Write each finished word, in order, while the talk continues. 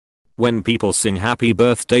When people sing happy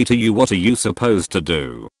birthday to you, what are you supposed to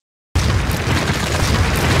do?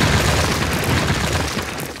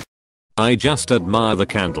 I just admire the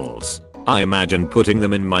candles. I imagine putting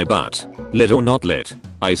them in my butt. Lit or not lit.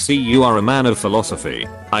 I see you are a man of philosophy.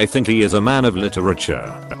 I think he is a man of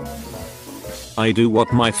literature. I do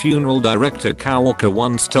what my funeral director Kawaka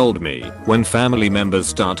once told me: when family members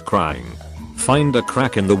start crying, find a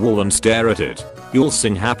crack in the wall and stare at it. You'll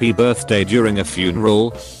sing happy birthday during a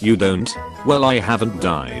funeral? You don't? Well, I haven't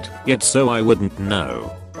died yet, so I wouldn't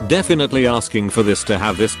know. Definitely asking for this to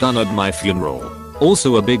have this done at my funeral.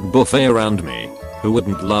 Also a big buffet around me. Who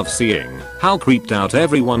wouldn't love seeing how creeped out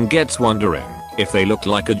everyone gets, wondering if they look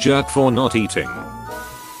like a jerk for not eating?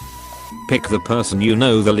 Pick the person you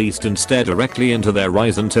know the least and stare directly into their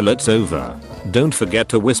eyes until it's over. Don't forget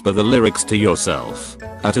to whisper the lyrics to yourself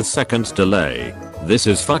at a second's delay. This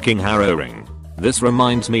is fucking harrowing. This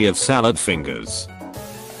reminds me of salad fingers.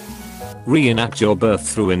 Reenact your birth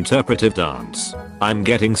through interpretive dance. I'm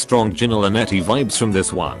getting strong Gina Linetti vibes from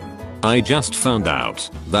this one. I just found out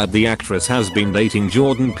that the actress has been dating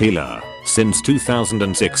Jordan Peele since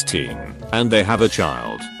 2016, and they have a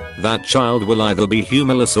child. That child will either be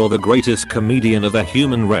humorless or the greatest comedian of the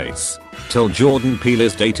human race. Till Jordan Peele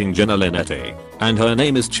is dating Gina Linetti, and her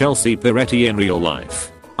name is Chelsea Peretti in real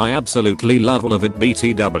life. I absolutely love all of it.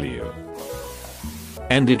 BTW.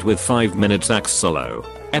 End it with 5 minute sax solo.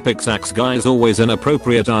 Epic sax guys, always an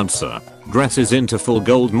appropriate answer. Dresses into full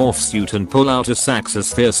gold morph suit and pull out a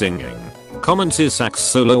saxosphere singing. Comments is sax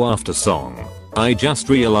solo after song. I just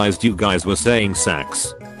realized you guys were saying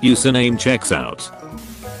sax. Username checks out.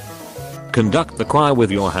 Conduct the choir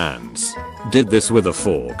with your hands. Did this with a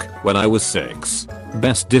fork when I was 6.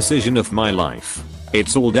 Best decision of my life.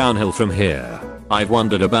 It's all downhill from here. I've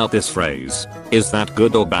wondered about this phrase. Is that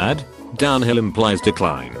good or bad? Downhill implies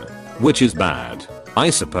decline, which is bad, I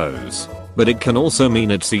suppose. But it can also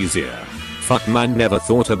mean it's easier. Fuck man, never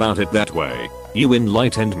thought about it that way. You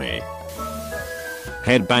enlightened me.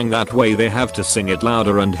 Headbang that way, they have to sing it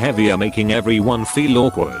louder and heavier, making everyone feel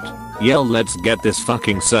awkward. Yell, let's get this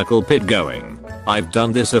fucking circle pit going. I've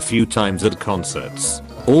done this a few times at concerts.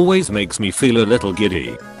 Always makes me feel a little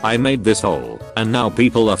giddy. I made this hole, and now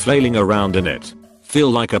people are flailing around in it. Feel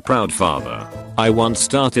like a proud father. I once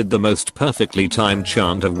started the most perfectly timed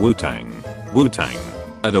chant of Wu-Tang. Wu-Tang.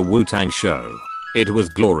 At a Wu-Tang show. It was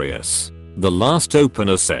glorious. The last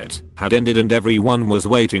opener set had ended and everyone was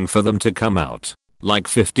waiting for them to come out. Like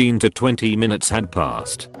 15 to 20 minutes had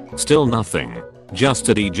passed. Still nothing. Just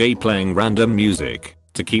a DJ playing random music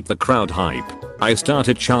to keep the crowd hype. I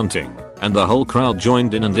started chanting, and the whole crowd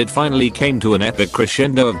joined in, and it finally came to an epic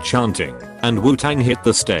crescendo of chanting, and Wu-Tang hit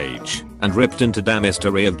the stage and ripped into damn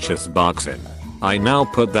history of Chizboxing. I now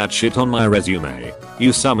put that shit on my resume.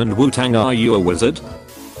 You summoned Wu-Tang, are you a wizard?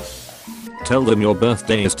 Tell them your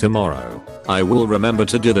birthday is tomorrow. I will remember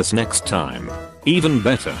to do this next time. Even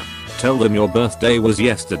better, tell them your birthday was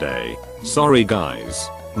yesterday. Sorry guys,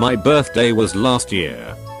 my birthday was last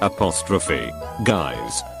year. Apostrophe.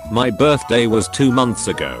 Guys, my birthday was 2 months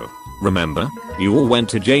ago. Remember? You all went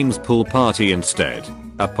to James' pool party instead.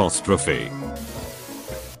 Apostrophe.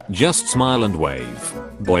 Just smile and wave.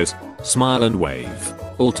 Boys, smile and wave.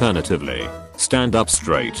 Alternatively, stand up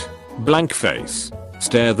straight. Blank face.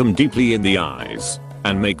 Stare them deeply in the eyes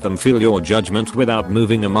and make them feel your judgment without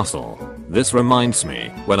moving a muscle. This reminds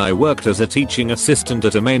me, when I worked as a teaching assistant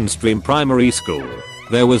at a mainstream primary school,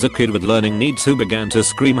 there was a kid with learning needs who began to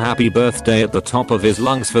scream happy birthday at the top of his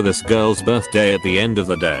lungs for this girl's birthday at the end of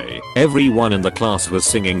the day. Everyone in the class was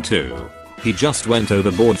singing too. He just went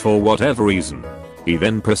overboard for whatever reason. He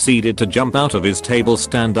then proceeded to jump out of his table,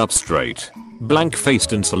 stand up straight,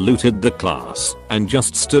 blank-faced, and saluted the class, and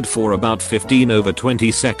just stood for about 15 over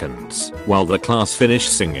 20 seconds while the class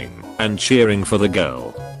finished singing and cheering for the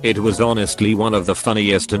girl. It was honestly one of the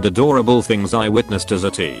funniest and adorable things I witnessed as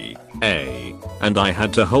a TA, and I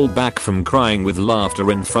had to hold back from crying with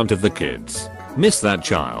laughter in front of the kids. Miss that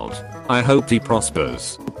child. I hope he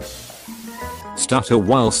prospers. Stutter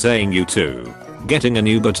while saying you too. Getting an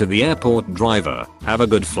Uber to the airport driver. Have a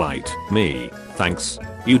good flight. Me. Thanks.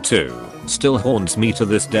 You too. Still haunts me to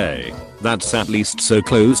this day. That's at least so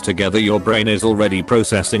close together your brain is already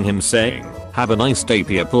processing him saying, have a nice day.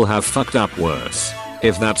 People have fucked up worse.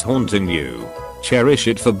 If that's haunting you, cherish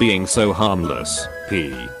it for being so harmless.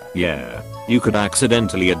 Yeah. You could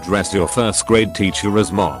accidentally address your first grade teacher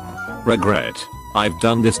as mom. Regret. I've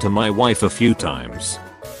done this to my wife a few times.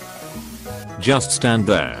 Just stand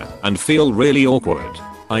there and feel really awkward.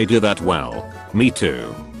 I do that well. Me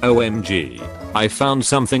too. OMG. I found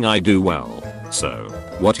something I do well. So,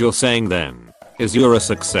 what you're saying then is you're a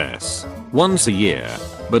success. Once a year,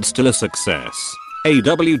 but still a success.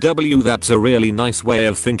 AWW, that's a really nice way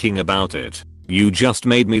of thinking about it. You just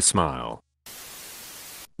made me smile.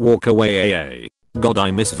 Walk away AA. God,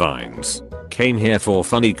 I miss Vines. Came here for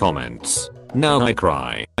funny comments. Now I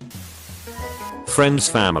cry. Friends,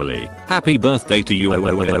 family, happy birthday to you.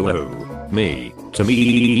 Me, to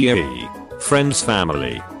me. Friends,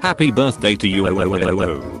 family, happy birthday to you.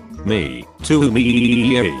 Me, to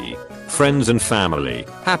me. Friends and family,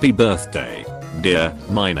 happy birthday. Dear,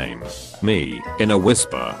 my name. Me, in a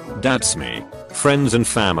whisper, that's me. Friends and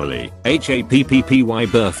family, HAPPY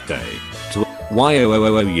birthday. To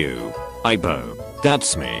YOOOOU. Ibo,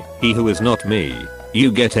 that's me. He who is not me.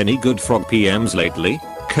 You get any good frog PMs lately?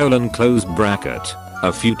 Close bracket.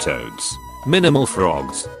 A few toads. Minimal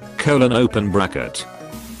frogs. Open bracket.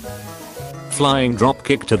 Flying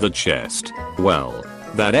dropkick to the chest. Well,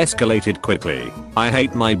 that escalated quickly. I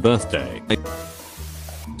hate my birthday.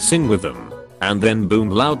 Sing with them. And then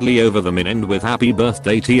boom loudly over them in end with happy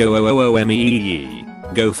birthday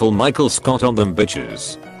TOOOOMEE. Go full Michael Scott on them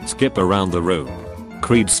bitches. Skip around the room.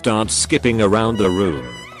 Creed starts skipping around the room.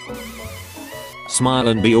 Smile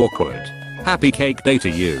and be awkward. Happy cake day to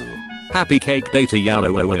you. Happy cake day to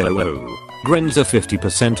yallo. Grins a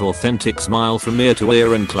 50% authentic smile from ear to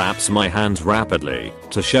ear and claps my hands rapidly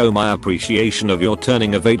to show my appreciation of your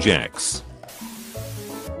turning of Ajax.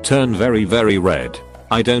 Turn very red.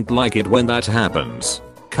 I don't like it when that happens.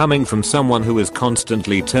 Coming from someone who is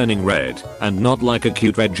constantly turning red, and not like a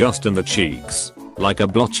cute red just in the cheeks. Like a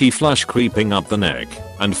blotchy flush creeping up the neck,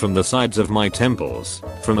 and from the sides of my temples,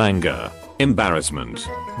 from anger, embarrassment,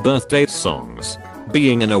 birthday songs,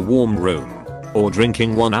 being in a warm room, or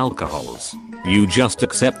drinking one alcohols. You just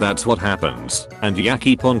accept that's what happens, and ya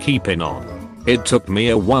keep on keeping on. It took me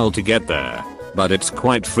a while to get there, but it's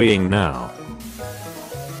quite freeing now.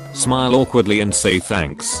 Smile awkwardly and say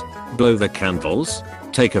thanks. Blow the candles.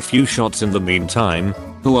 Take a few shots in the meantime.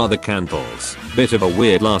 Who are the candles? Bit of a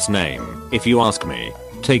weird last name, if you ask me.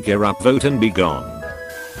 Take your upvote and be gone.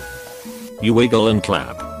 You wiggle and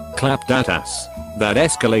clap. Clap that ass. That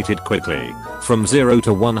escalated quickly. From 0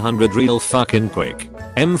 to 100 real fucking quick.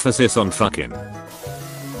 Emphasis on fucking.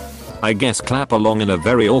 I guess clap along in a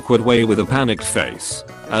very awkward way with a panicked face.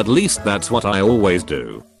 At least that's what I always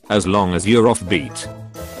do. As long as you're offbeat.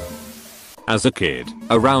 As a kid,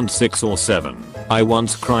 around 6 or 7, I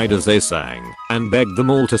once cried as they sang and begged them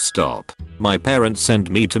all to stop. My parents sent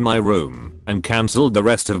me to my room and cancelled the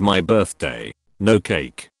rest of my birthday. No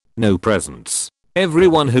cake, no presents.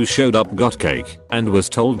 Everyone who showed up got cake and was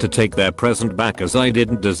told to take their present back as I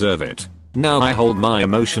didn't deserve it. Now I hold my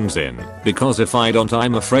emotions in because if I don't,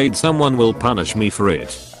 I'm afraid someone will punish me for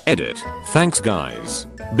it. Edit. Thanks guys.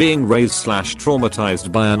 Being raised / traumatized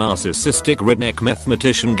by a narcissistic redneck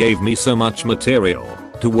mathematician gave me so much material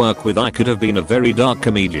to work with. I could have been a very dark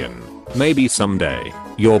comedian. Maybe someday.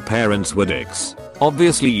 Your parents were dicks.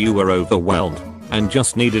 Obviously you were overwhelmed and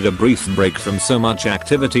just needed a brief break from so much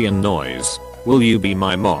activity and noise. Will you be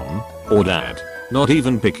my mom or dad? Not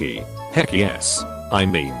even picky. Heck yes. I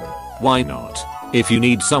mean, why not? If you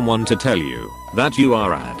need someone to tell you that you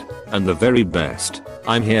are rad and the very best,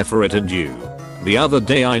 I'm here for it. And you. The other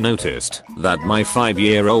day I noticed that my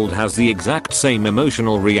 5-year-old has the exact same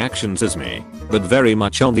emotional reactions as me, but very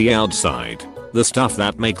much on the outside. The stuff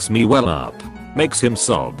that makes me well up makes him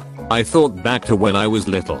sob. I thought back to when I was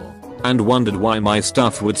little and wondered why my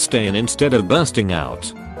stuff would stay in instead of bursting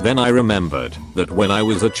out. Then I remembered that when I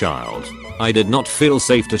was a child, I did not feel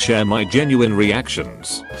safe to share my genuine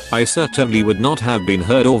reactions. I certainly would not have been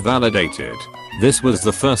heard or validated. This was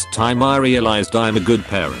the first time I realized I'm a good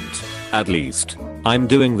parent. At least, I'm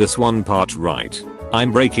doing this one part right.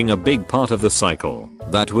 I'm breaking a big part of the cycle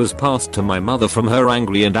that was passed to my mother from her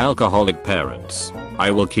angry and alcoholic parents.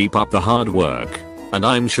 I will keep up the hard work, and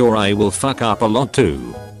I'm sure I will fuck up a lot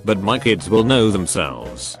too. But my kids will know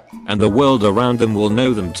themselves, and the world around them will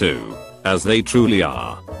know them too, as they truly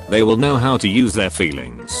are. They will know how to use their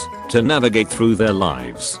feelings to navigate through their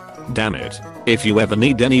lives. Damn it. If you ever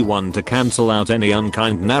need anyone to cancel out any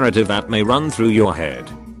unkind narrative that may run through your head,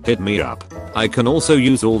 hit me up. I can also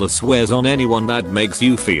use all the swears on anyone that makes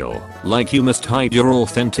you feel like you must hide your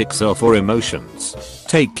authentic self or emotions.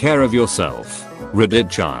 Take care of yourself, Reddit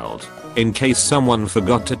child. In case someone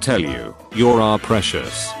forgot to tell you, you are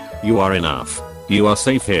precious. You are enough. You are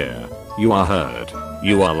safe here. You are heard.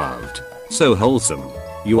 You are loved. So wholesome.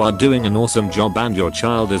 You are doing an awesome job and your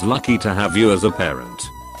child is lucky to have you as a parent.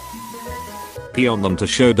 Pee on them to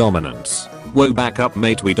show dominance. Whoa, back up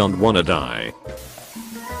mate, we don't wanna die.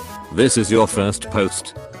 This is your first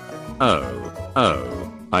post?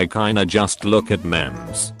 Oh, I kinda just look at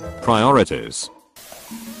memes. Priorities.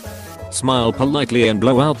 Smile politely and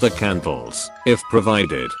blow out the candles, if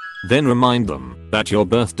provided. Then remind them that your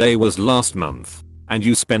birthday was last month, and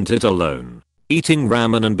you spent it alone, eating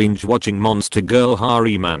ramen and binge watching Monster Girl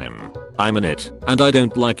harem anime. I'm in it, and I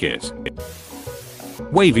don't like it.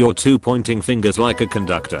 Wave your 2 pointing fingers like a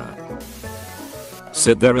conductor.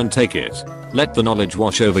 Sit there and take it. Let the knowledge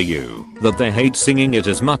wash over you that they hate singing it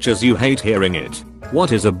as much as you hate hearing it.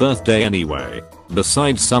 What is a birthday anyway?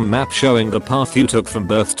 Besides some map showing the path you took from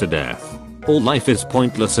birth to death. All life is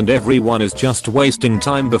pointless and everyone is just wasting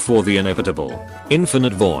time before the inevitable.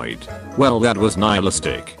 Infinite void. Well, that was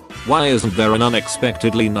nihilistic. Why isn't there an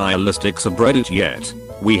unexpectedly nihilistic subreddit yet?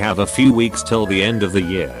 We have a few weeks till the end of the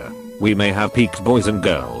year. We may have peaked boys and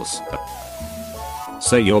girls.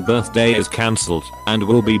 Say your birthday is cancelled and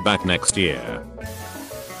we'll be back next year.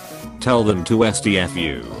 Tell them to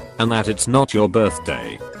STFU and that it's not your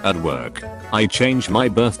birthday. At work, I change my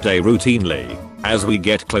birthday routinely. As we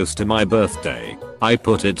get close to my birthday, I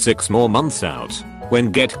put it 6 more months out.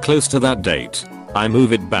 When get close to that date, I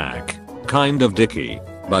move it back. Kind of dicky,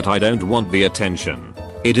 but I don't want the attention.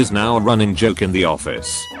 It is now a running joke in the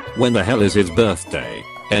office. When the hell is his birthday?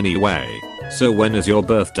 Anyway, so when is your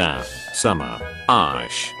birthday? Summer.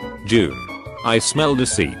 Ash. June. I smell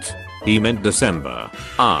deceit. He meant December.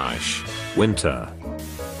 Ash. Winter.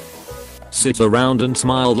 Sit around and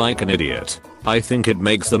smile like an idiot. I think it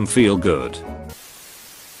makes them feel good.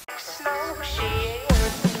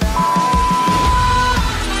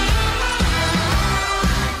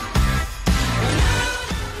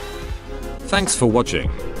 Thanks for watching.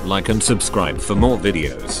 Like and subscribe for more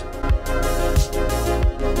videos.